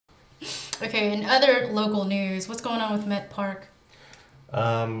Okay, in other local news, what's going on with Met Park?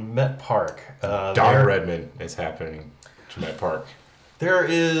 Met Park. Don Redman is happening to Met Park. There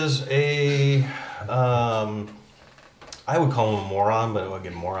is a, I would call him a moron, but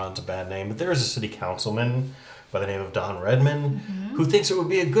again, moron's a bad name. But there is a city councilman by the name of Don Redman who thinks it would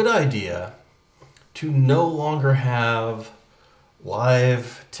be a good idea to no longer have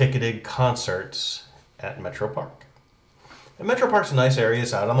live ticketed concerts at Metro Park. And Metro Park's a nice area.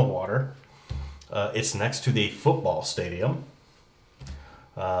 It's out on the water. It's next to the football stadium.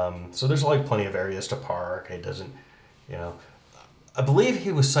 So there's like plenty of areas to park. It doesn't, I believe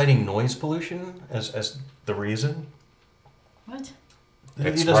he was citing noise pollution as the reason. What?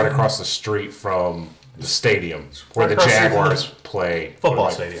 It's right across the street from the stadium where the Jaguars play.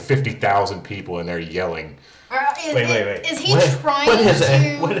 Football stadium. 50,000 people in there yelling. Wait. Is he trying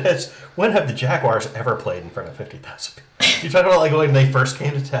to... When have the Jaguars ever played in front of 50,000 people? You talking about like when they first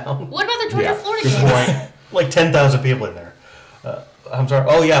came to town? What about the Georgia-Florida good games? point. Like 10,000 people in there. I'm sorry.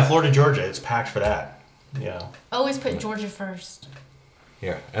 Oh yeah, Florida-Georgia. It's packed for that. Yeah. Always put Georgia first.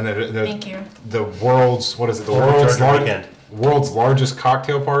 Yeah, and Thank you. The world's, what is it? The world's largest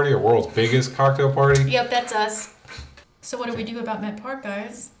cocktail party or world's biggest cocktail party? Yep, that's us. So what do we do about Met Park,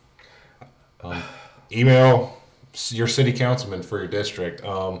 guys? Email your city councilman for your district.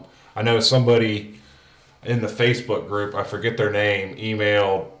 I know somebody in the Facebook group, I forget their name,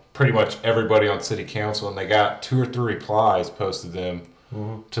 emailed pretty much everybody on city council, and they got 2 or 3 replies posted them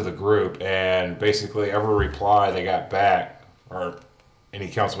to the group, and basically every reply they got back, or any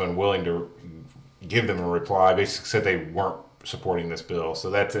councilman willing to give them a reply, basically said they weren't supporting this bill. So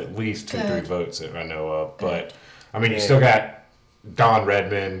that's at least 2 or 3 votes that I know of. But I mean, you still got Don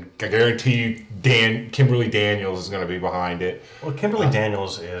Redman. I guarantee you Kimberly Daniels is going to be behind it. Well, Kimberly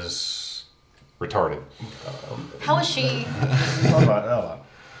Daniels is retarded. How is she? Hold on.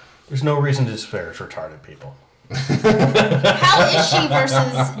 There's no reason to disparage retarded people. How is she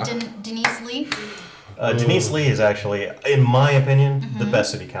versus Denise Lee? Denise Lee is actually, in my opinion, the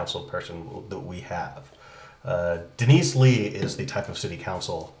best city council person that we have. Denise Lee is the type of city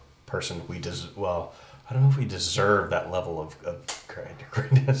council person I don't know if we deserve that level of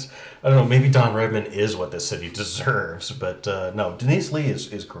greatness. I don't know, maybe Don Redman is what this city deserves, but no, Denise Lee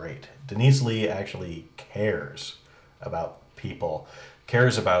is great. Denise Lee actually cares about people,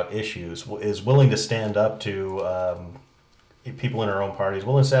 cares about issues, is willing to stand up to people in her own parties,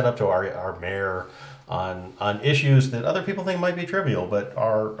 willing to stand up to our mayor on issues that other people think might be trivial but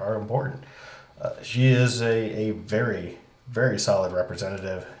are important. She is a very, very solid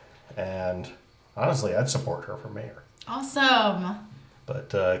representative, and honestly, I'd support her for mayor. Awesome.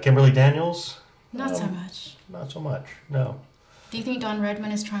 But Kimberly Daniels? Not so much. Not so much, no. Do you think Don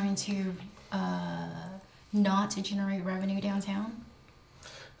Redman is trying to not to generate revenue downtown?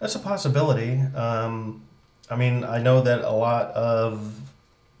 That's a possibility. I mean, I know that a lot of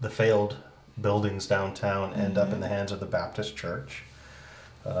the failed buildings downtown end up in the hands of the Baptist Church.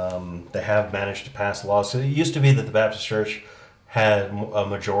 They have managed to pass laws. So it used to be that the Baptist Church had a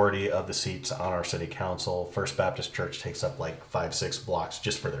majority of the seats on our city council. First Baptist Church takes up like 5-6 blocks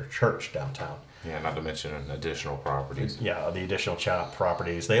just for their church downtown. Yeah, not to mention additional properties. Yeah, the additional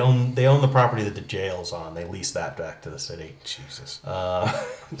properties. They own the property that the jail's on. They lease that back to the city. Jesus. Yeah,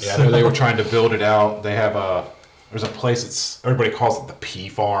 I know they were trying to build it out. They have there's a place everybody calls it the P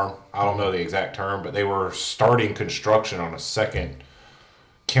Farm. I don't know the exact term, but they were starting construction on a second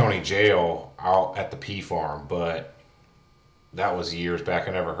county jail out at the P Farm, but that was years back.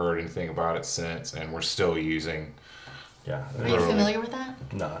 I never heard anything about it since, and we're still using. Yeah. Are you familiar with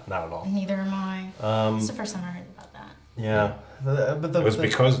that? No, not at all. Neither am I. It's the first time I heard about that. Yeah, but it was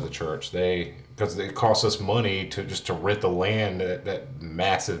because of the church. Because it cost us money to rent the land that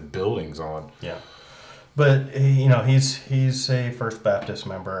massive buildings on. Yeah, but he's a First Baptist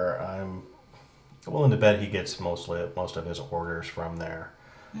member. I'm willing to bet he gets most of his orders from there.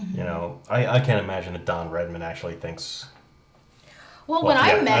 I can't imagine that Don Redman actually thinks. Well, when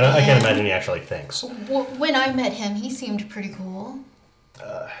I met him... I can't imagine he actually thinks. When I met him, he seemed pretty cool.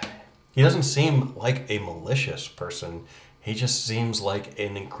 He doesn't seem like a malicious person. He just seems like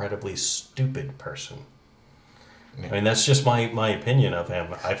an incredibly stupid person. I mean, that's just my opinion of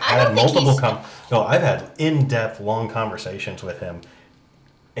him. I've had I've had in-depth, long conversations with him,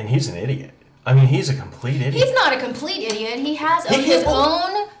 and he's an idiot. I mean, he's a complete idiot. He's not a complete idiot. He has owned his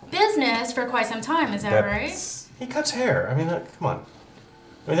own business for quite some time. Is that right? He cuts hair. I mean, come on.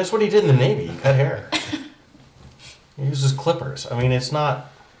 I mean, that's what he did in the Navy. He cut hair. He uses clippers. I mean, it's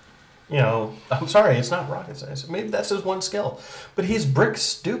not, I'm sorry, it's not rocket science. Maybe that's his one skill. But he's brick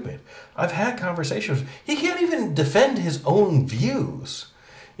stupid. I've had conversations. He can't even defend his own views.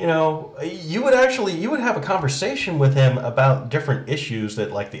 you would have a conversation with him about different issues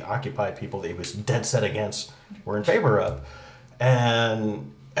that like the Occupy people that he was dead set against were in favor of.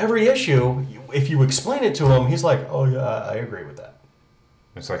 And every issue, if you explain it to him, he's like, oh yeah, I agree with that.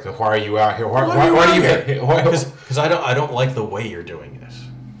 It's like, why are you out here? Why are you here? Because I don't like the way you're doing this.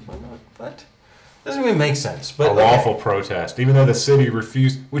 What? Doesn't even make sense. But a lawful protest, even though the city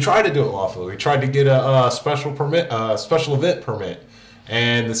refused. We tried to do it lawfully. We tried to get a special event permit,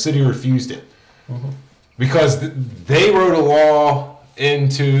 and the city refused it because they wrote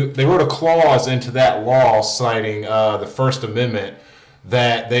a clause into that law citing the First Amendment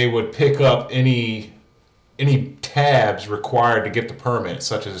that they would pick up any tabs required to get the permit,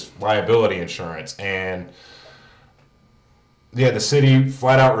 such as liability insurance, and the city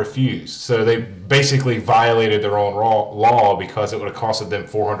flat out refused. So they basically violated their own law because it would have costed them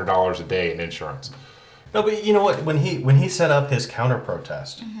 $400 a day in insurance. No, but you know what? When he set up his counter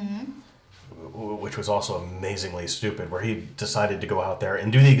protest, which was also amazingly stupid, where he decided to go out there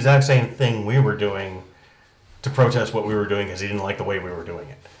and do the exact same thing we were doing to protest what we were doing because he didn't like the way we were doing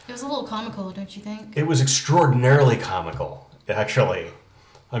it. It was a little comical, don't you think? It was extraordinarily comical, actually.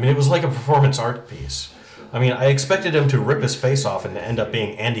 I mean, it was like a performance art piece. I mean, I expected him to rip his face off and end up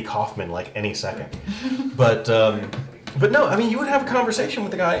being Andy Kaufman like any second. But no, I mean, you would have a conversation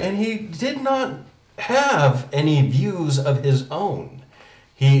with the guy, and he did not have any views of his own.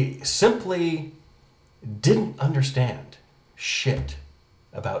 He simply didn't understand shit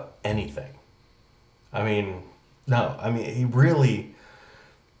about anything. I mean, no, I mean, he really...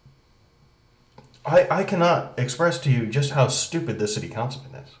 I cannot express to you just how stupid this city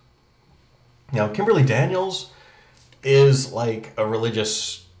councilman is. Now, Kimberly Daniels is like a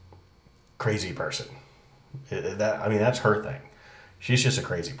religious crazy person. That's her thing. She's just a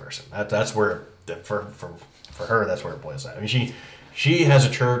crazy person. That's where, for her, that's where it boils down. I mean, she has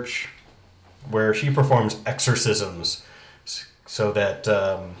a church where she performs exorcisms so that,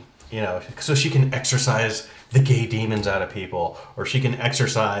 so she can exorcise the gay demons out of people, or she can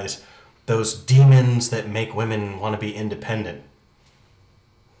exorcise those demons that make women want to be independent.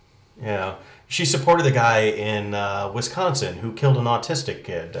 She supported the guy in Wisconsin who killed an autistic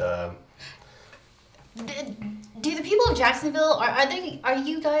kid. Do the people of Jacksonville, are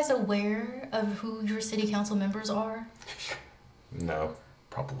you guys aware of who your city council members are? No,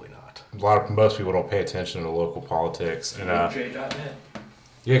 probably not. Most people don't pay attention to local politics. And J.net.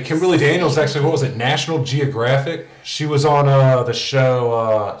 yeah, Kimberly Daniels actually, what was it, National Geographic? She was on the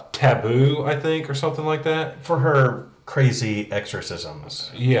show Taboo, I think, or something like that. For her crazy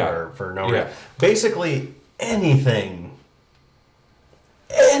exorcisms. Yeah. For no reason. Basically, anything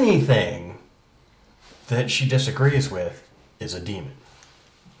that she disagrees with is a demon.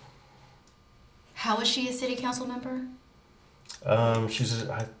 How is she a city council member? I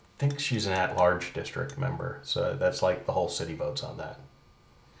think she's an at-large district member, so that's like the whole city votes on that.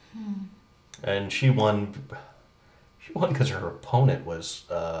 And she won because her opponent was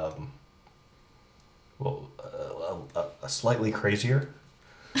a slightly crazier.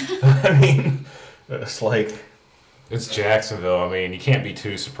 I mean, it's like... It's Jacksonville. I mean, you can't be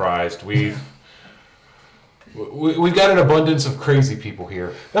too surprised. We've got an abundance of crazy people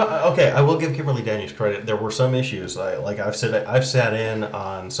here. No, okay, I will give Kimberly Daniels credit. There were some issues. I've sat in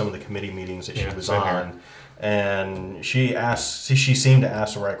on some of the committee meetings that she was on, and she seemed to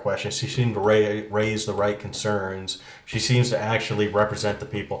ask the right questions. She seemed to raise the right concerns. She seems to actually represent the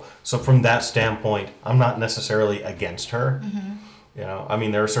people. So from that standpoint, I'm not necessarily against her. I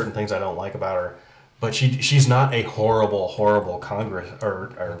mean, there are certain things I don't like about her, but she's not a horrible Congress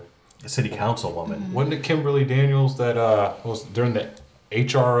or city council woman. Wasn't it Kimberly Daniels that was during the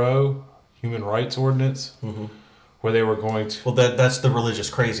HRO, Human Rights Ordinance, where they were going to... Well, that's the religious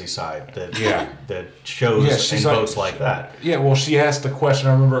crazy side that shows and boasts like that. Yeah, well, she asked the question,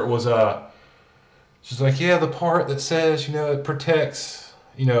 I remember it was, she's like, the part that says, it protects,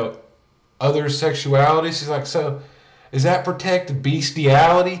 other sexuality. She's like, so... Does that protect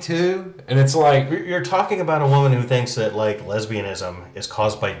bestiality too? And it's like... You're talking about a woman who thinks that, like, lesbianism is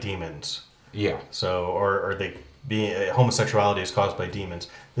caused by demons. Yeah. So, or homosexuality is caused by demons.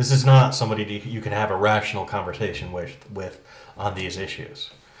 This is not somebody you can have a rational conversation with on these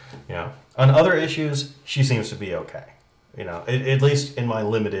issues. On other issues, she seems to be okay. At least in my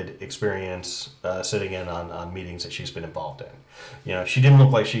limited experience sitting in on meetings that she's been involved in. She didn't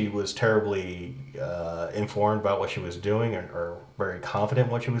look like she was terribly informed about what she was doing or very confident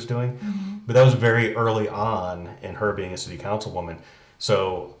in what she was doing. But that was very early on in her being a city councilwoman.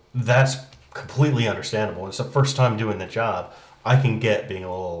 So that's completely understandable. It's the first time doing the job. I can get being a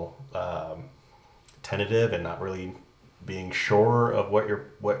little tentative and not really being sure of what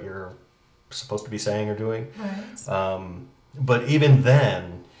you're supposed to be saying or doing. Right. But even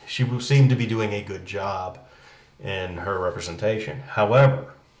then, she seemed to be doing a good job in her representation.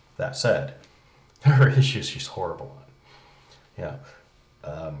 However, that said, there are issues she's horrible on. Yeah.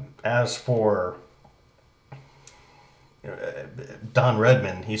 As for Don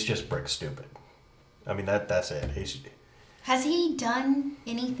Redman, he's just brick stupid. I mean, that's it. Has he done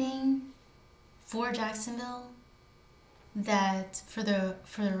anything for Jacksonville that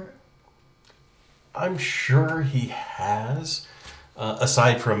I'm sure he has,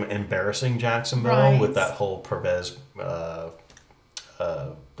 aside from embarrassing Jacksonville Right. with that whole Pervez, with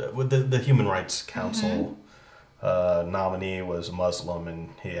the Human Rights Council nominee was a Muslim, and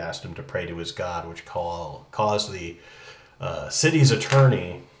he asked him to pray to his God, which caused the city's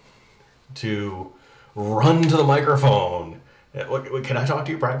attorney to run to the microphone. Can I talk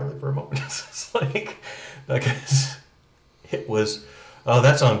to you privately for a moment? It's like, because it was. Oh,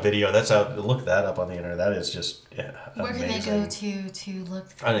 that's on video. That's out. Look that up on the internet. That is just Where amazing. can they go to look?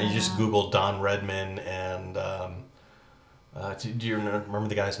 I know, you just up? Google Don Redman and do you remember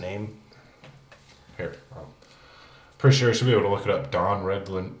the guy's name? Here, I'm pretty sure I should be able to look it up. Don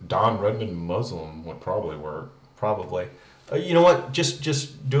Redman Muslim would probably work. Probably. You know what?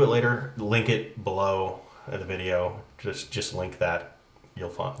 Just do it later. Link it below the video. Just link that. You'll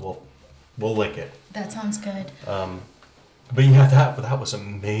find. We'll link it. That sounds good. But yeah, that was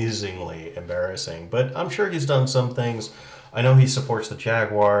amazingly embarrassing. But I'm sure he's done some things. I know he supports the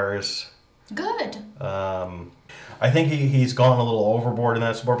Jaguars. Good. I think he's gone a little overboard in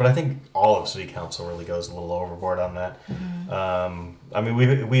that support, but I think all of City Council really goes a little overboard on that. Mm-hmm. I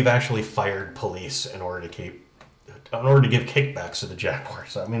mean, we've actually fired police in order to give kickbacks to the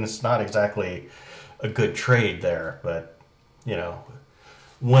Jaguars. I mean, it's not exactly a good trade there, but you know,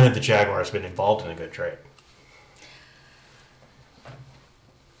 when have the Jaguars been involved in a good trade?